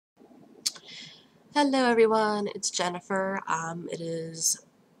Hello everyone, it's Jennifer. It is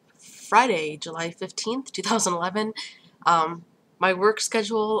Friday, July 15th, 2011. Um, my work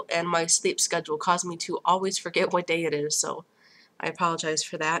schedule and my sleep schedule cause me to always forget what day it is, so I apologize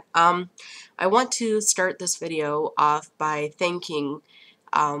for that. I want to start this video off by thanking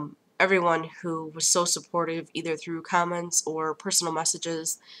everyone who was so supportive either through comments or personal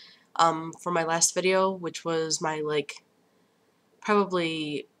messages for my last video, which was my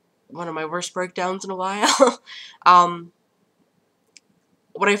probably one of my worst breakdowns in a while. um,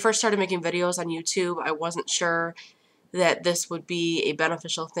 when I first started making videos on YouTube, I wasn't sure that this would be a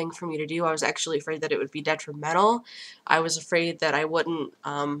beneficial thing for me to do. I was actually afraid that it would be detrimental. I was afraid that I wouldn't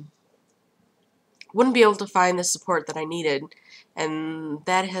be able to find the support that I needed, and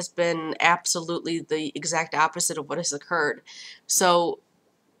that has been absolutely the exact opposite of what has occurred. So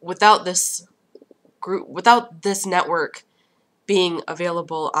without this group, without this network being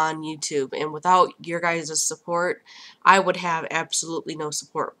available on YouTube, and without your guys' support, I would have absolutely no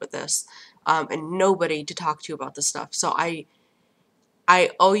support with this, and nobody to talk to about this stuff. So I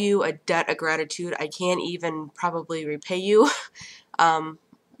owe you a debt of gratitude. I can't even probably repay you. um,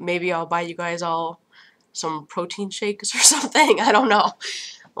 Maybe I'll buy you guys all some protein shakes or something. I don't know.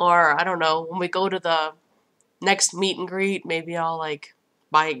 Or I don't know, when we go to the next meet and greet, maybe I'll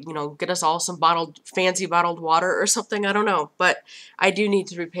get us all some fancy bottled water or something. I don't know. But I do need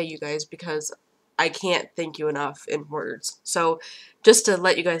to repay you guys because I can't thank you enough in words. So just to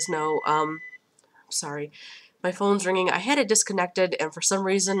let you guys know, sorry, my phone's ringing. I had it disconnected, and for some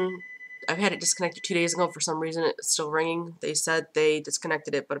reason, I've had it disconnected 2 days ago. For some reason, it's still ringing. They said they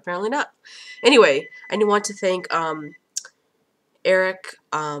disconnected it, but apparently not. Anyway, I do want to thank Eric,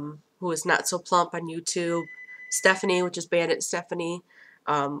 who is Not So Plump on YouTube, Stephanie, which is Bandit Stephanie,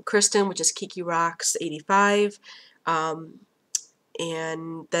 Kristen, which is Kiki Rocks 85, and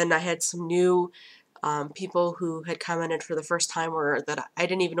then I had some new people who had commented for the first time or that I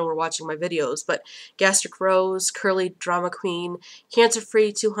didn't even know were watching my videos, but Gastric Rose, Curly Drama Queen, Cancer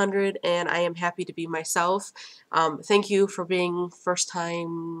Free 200, and I Am Happy to Be Myself. Thank you for being first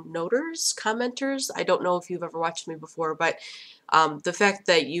time noters, commenters. I don't know if you've ever watched me before, but the fact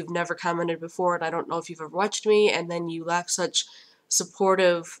that you've never commented before, and I don't know if you've ever watched me, and then you left such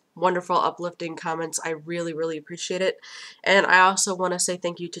supportive, wonderful, uplifting comments, I really, really appreciate it. And I also want to say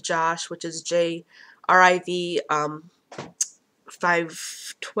thank you to Josh, which is JRIV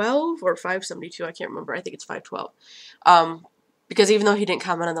 512 or 572, I can't remember. I think it's 512. Because even though he didn't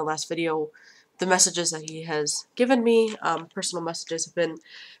comment on the last video, the messages that he has given me, personal messages, have been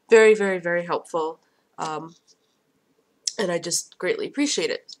very, very, very helpful. And I just greatly appreciate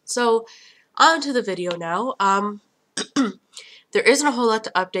it. So, on to the video now. There isn't a whole lot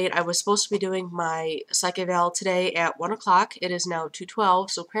to update. I was supposed to be doing my psych eval today at 1 o'clock. It is now 2:12,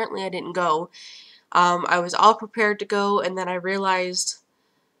 so apparently I didn't go. I was all prepared to go, and then I realized,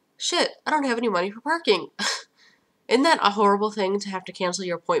 shit, I don't have any money for parking. Isn't that a horrible thing to have to cancel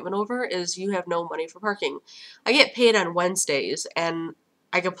your appointment over, is you have no money for parking? I get paid on Wednesdays, and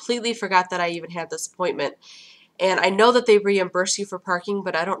I completely forgot that I even had this appointment. And I know that they reimburse you for parking,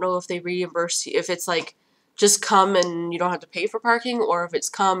 but I don't know if they reimburse you, if it's like, just come and you don't have to pay for parking, or if it's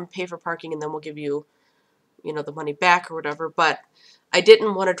come, pay for parking, and then we'll give you, the money back or whatever. But I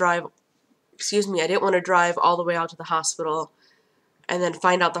didn't want to drive, I didn't want to drive all the way out to the hospital and then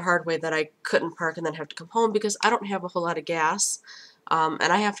find out the hard way that I couldn't park and then have to come home because I don't have a whole lot of gas. And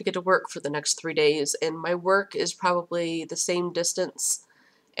I have to get to work for the next 3 days, and my work is probably the same distance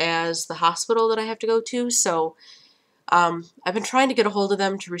as the hospital that I have to go to, so I've been trying to get a hold of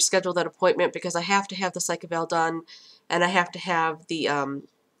them to reschedule that appointment because I have to have the psych eval done, and I have to have the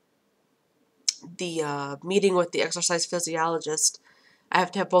meeting with the exercise physiologist. I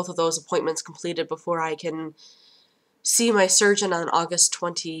have to have both of those appointments completed before I can see my surgeon on August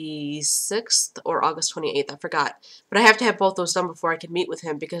 26th or August 28th, I forgot. But I have to have both those done before I can meet with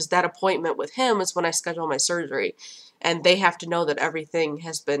him, because that appointment with him is when I schedule my surgery, and they have to know that everything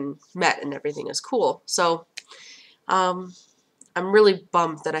has been met and everything is cool. So, I'm really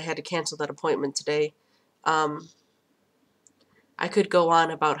bummed that I had to cancel that appointment today. I could go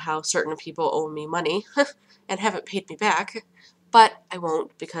on about how certain people owe me money and haven't paid me back, but I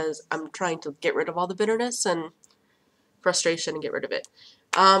won't because I'm trying to get rid of all the bitterness and frustration and get rid of it.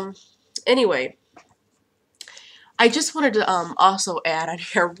 Anyway, I just wanted to also add on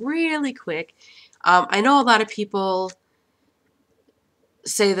here really quick. I know a lot of people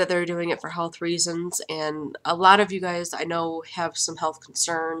say that they're doing it for health reasons, and a lot of you guys I know have some health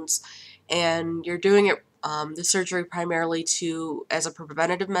concerns, and you're doing it the surgery primarily as a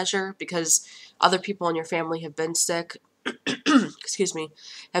preventative measure because other people in your family have been sick. excuse me,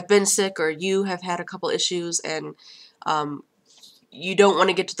 have been sick, or you have had a couple issues and you don't want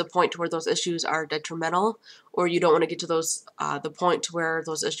to get to the point to where those issues are detrimental, or you don't want to get to those the point to where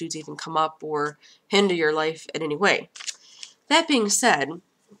those issues even come up or hinder your life in any way. That being said,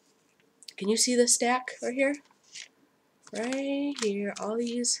 can you see this stack right here? Right here, all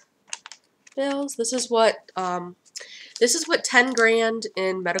these bills. This is what 10 grand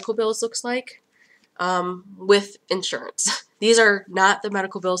in medical bills looks like with insurance. These are not the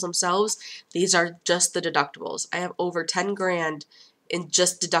medical bills themselves. These are just the deductibles. I have over 10 grand in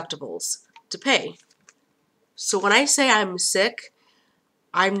just deductibles to pay. So when I say I'm sick,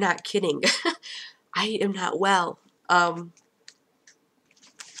 I'm not kidding. I am not well.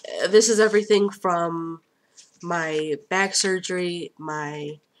 This is everything from my back surgery,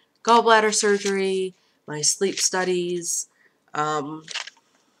 my gallbladder surgery, my sleep studies, what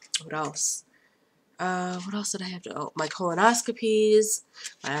else? What else did I have to, oh, my colonoscopies,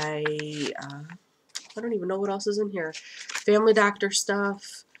 I don't even know what else is in here. Family doctor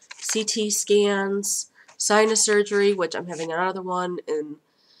stuff, CT scans, sinus surgery, which I'm having another one, and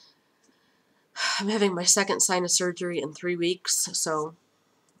I'm having my second sinus surgery in 3 weeks, so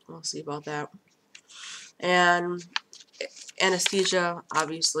we'll see about that. And anesthesia,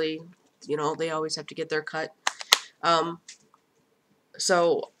 obviously, you know, they always have to get their cut.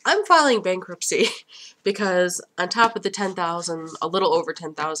 So I'm filing bankruptcy because on top of the $10,000, a little over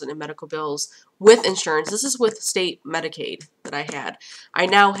 $10,000 in medical bills with insurance, this is with state Medicaid that I had. I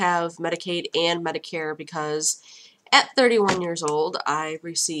now have Medicaid and Medicare because at 31 years old, I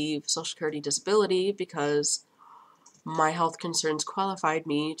receive Social Security disability because my health concerns qualified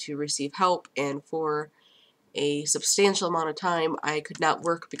me to receive help, and for a substantial amount of time, I could not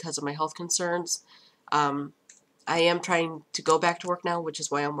work because of my health concerns. I am trying to go back to work now, which is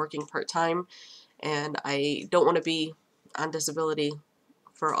why I'm working part-time, and I don't want to be on disability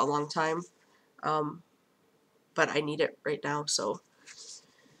for a long time, but I need it right now, so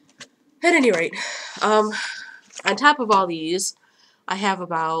at any rate, on top of all these, I have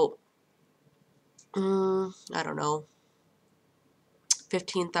about, I don't know,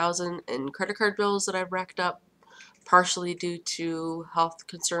 15,000 in credit card bills that I've racked up, partially due to health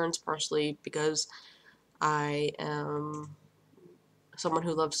concerns, partially because I am someone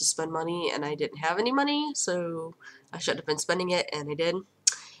who loves to spend money and I didn't have any money, so I should have been spending it, and I did.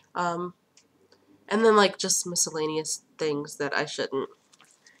 And then like just miscellaneous things that I shouldn't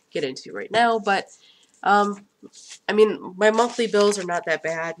get into right now, but I mean, my monthly bills are not that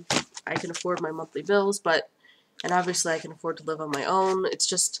bad. I can afford my monthly bills, and obviously I can afford to live on my own. It's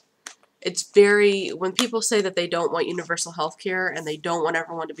just, it's very, when people say that they don't want universal health care and they don't want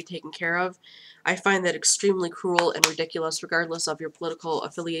everyone to be taken care of, I find that extremely cruel and ridiculous regardless of your political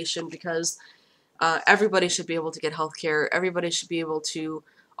affiliation, because everybody should be able to get health care. Everybody should be able to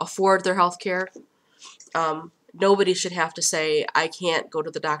afford their health care. Nobody should have to say, I can't go to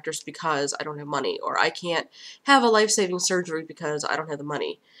the doctors because I don't have money, or I can't have a life-saving surgery because I don't have the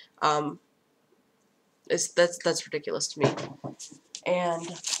money. That's ridiculous to me. And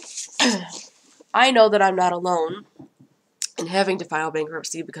I know that I'm not alone in having to file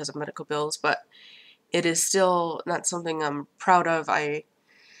bankruptcy because of medical bills, but it is still not something I'm proud of. I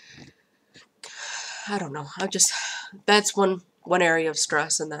don't know. That's one area of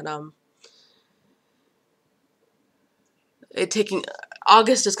stress, and that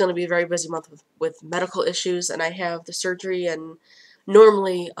August is going to be a very busy month with medical issues, and I have the surgery, and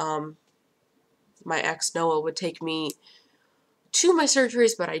normally my ex Noah would take me to my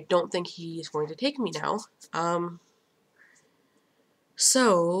surgeries, but I don't think he's going to take me now.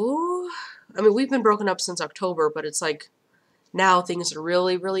 So, I mean, we've been broken up since October, but it's like now things are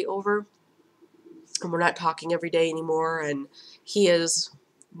really, really over, and we're not talking every day anymore, and he has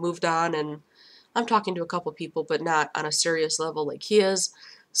moved on, and I'm talking to a couple people, but not on a serious level like he is.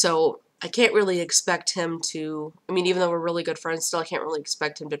 So I can't really expect him to, I mean, even though we're really good friends still, I can't really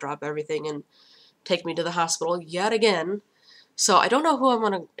expect him to drop everything and take me to the hospital yet again. So I don't know who I'm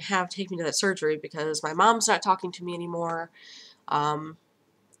going to have take me to that surgery, because my mom's not talking to me anymore.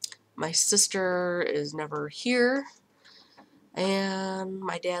 My sister is never here, and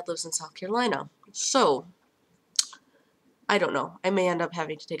my dad lives in South Carolina. So I don't know. I may end up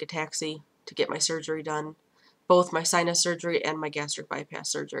having to take a taxi to get my surgery done, both my sinus surgery and my gastric bypass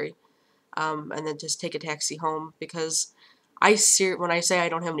surgery, and then just take a taxi home, because when I say I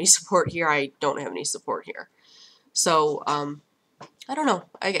don't have any support here, I don't have any support here. So I don't know.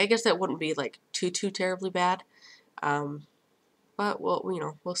 I guess that wouldn't be like too terribly bad, but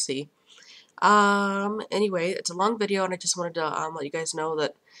we'll see. Anyway, it's a long video, and I just wanted to let you guys know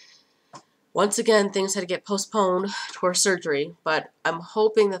that once again, things had to get postponed towards surgery, but I'm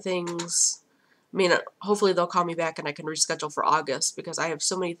hoping that things, I mean, hopefully they'll call me back and I can reschedule for August, because I have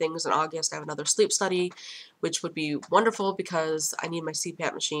so many things in August. I have another sleep study, which would be wonderful because I need my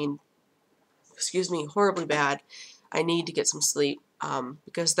CPAP machine, excuse me, horribly bad. I need to get some sleep,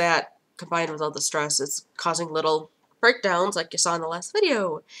 because that, combined with all the stress, is causing little breakdowns like you saw in the last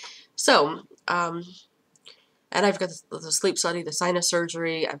video. So, and I've got the sleep study, the sinus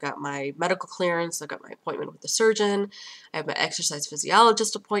surgery, I've got my medical clearance, I've got my appointment with the surgeon, I have my exercise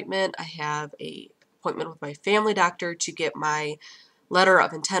physiologist appointment, I have a appointment with my family doctor to get my letter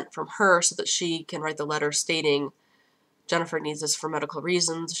of intent from her so that she can write the letter stating Jennifer needs this for medical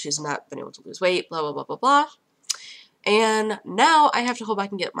reasons, she's not been able to lose weight, blah, blah, blah, blah, blah. And now I have to hope I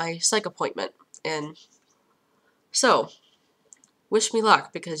can get my psych appointment. And so, wish me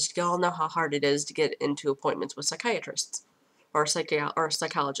luck, because y'all know how hard it is to get into appointments with psychiatrists or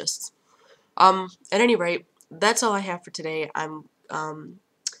psychologists. At any rate, that's all I have for today. I'm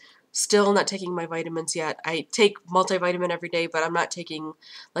still not taking my vitamins yet. I take multivitamin every day, but I'm not taking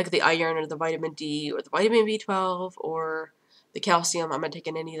like the iron or the vitamin D or the vitamin B12 or the calcium. I'm not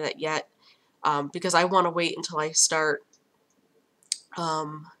taking any of that yet, because I want to wait until I start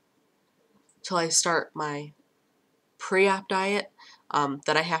my pre-op diet,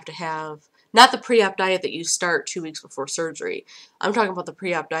 that I have to have, not the pre-op diet that you start 2 weeks before surgery. I'm talking about the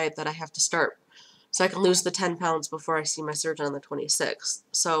pre-op diet that I have to start so I can lose the 10 pounds before I see my surgeon on the 26th.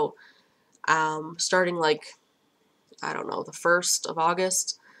 So, starting like, I don't know, the 1st of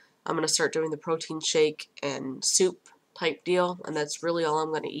August, I'm going to start doing the protein shake and soup type deal, and that's really all I'm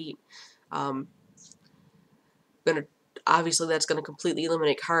going to eat. Obviously that's going to completely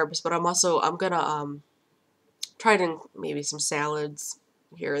eliminate carbs, but I'm going to try to maybe some salads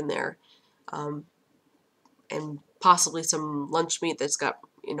here and there, and possibly some lunch meat that's got,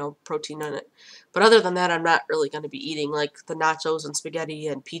 protein in it. But other than that, I'm not really going to be eating like the nachos and spaghetti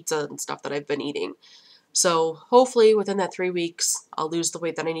and pizza and stuff that I've been eating. So hopefully within that 3 weeks, I'll lose the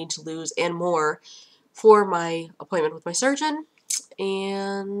weight that I need to lose and more for my appointment with my surgeon.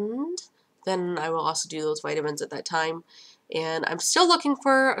 And then I will also do those vitamins at that time. And I'm still looking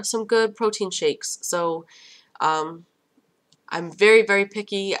for some good protein shakes. So I'm very, very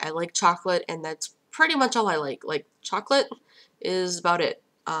picky. I like chocolate, and that's pretty much all I like. Like, chocolate is about it.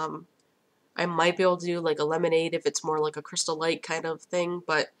 I might be able to do like a lemonade if it's more like a Crystal Light kind of thing,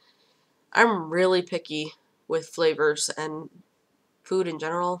 but I'm really picky with flavors and food in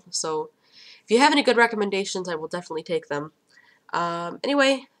general. So if you have any good recommendations, I will definitely take them.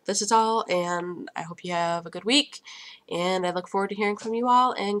 Anyway, this is all, and I hope you have a good week, and I look forward to hearing from you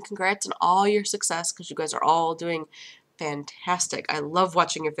all, and congrats on all your success, because you guys are all doing fantastic. I love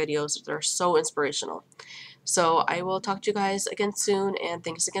watching your videos. They're so inspirational. So I will talk to you guys again soon, and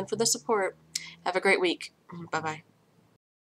thanks again for the support. Have a great week. Bye-bye.